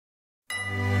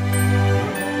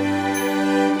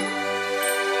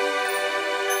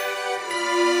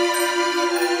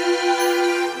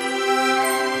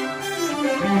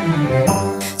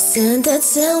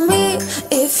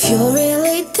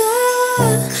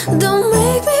Don't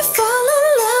make me fall in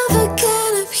love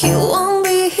again if he won't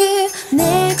be here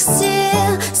next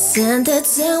year. Santa,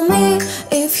 tell me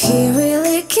if he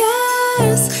really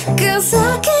cares, 'cause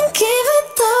I can give it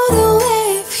all the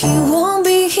way if he won't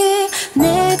be here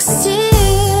next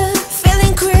year.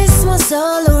 Feeling Christmas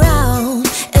all around,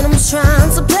 and I'm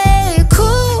trying to play it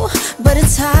cool, but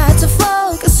it's hard to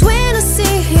focus when I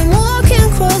see him walking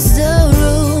across the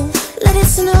room. Let it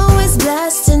snow is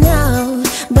blasting out,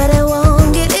 but I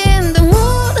won't get in the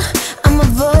mood. I'm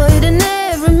avoiding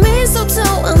every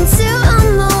mistletoe until I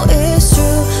know it's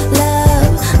true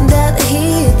love that he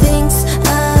thinks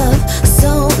of. So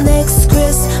next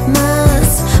Christmas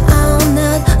I'm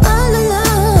not all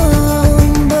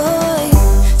alone, boy.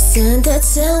 Santa,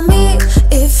 tell me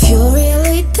if you're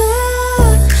really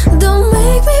there. Don't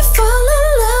make me fall in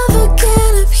love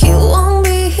again if he won't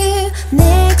be here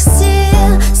next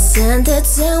year. Santa,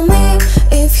 tell me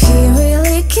if he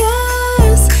really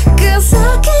cares, 'cause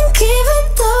I can give it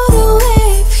all the way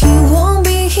if he won't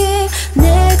be here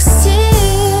next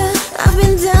year. I've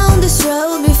been down this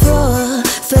road before,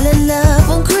 fell in love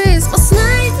on Christmas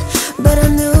night, but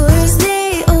on New Year's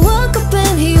Day I woke up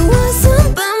and he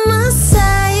wasn't by my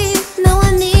side. Now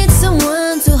I need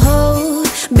someone to hold,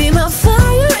 be my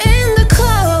fire in the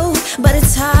cold, but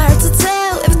it's hard to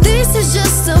tell if this is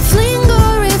just a fling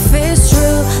or if it's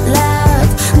true love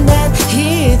that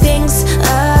he thinks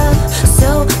of. So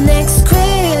next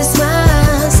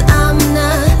Christmas I'm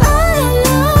not all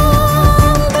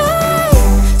alone,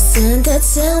 babe. Santa,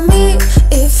 tell me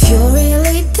if you're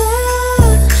really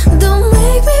there. Don't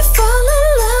make me fall in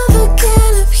love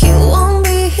again if he won't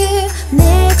be here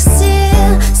next year.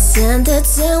 Santa,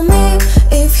 tell me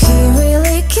if he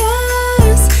really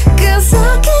cares, 'cause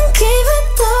I can give it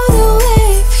all the way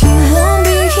if he won't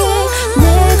be here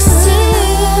next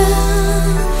year.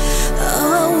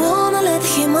 Oh, I wanna let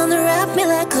him unwrap me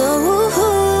like a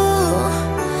woo-hoo,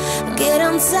 get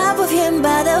on top of him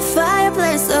by the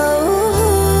fireplace, oh.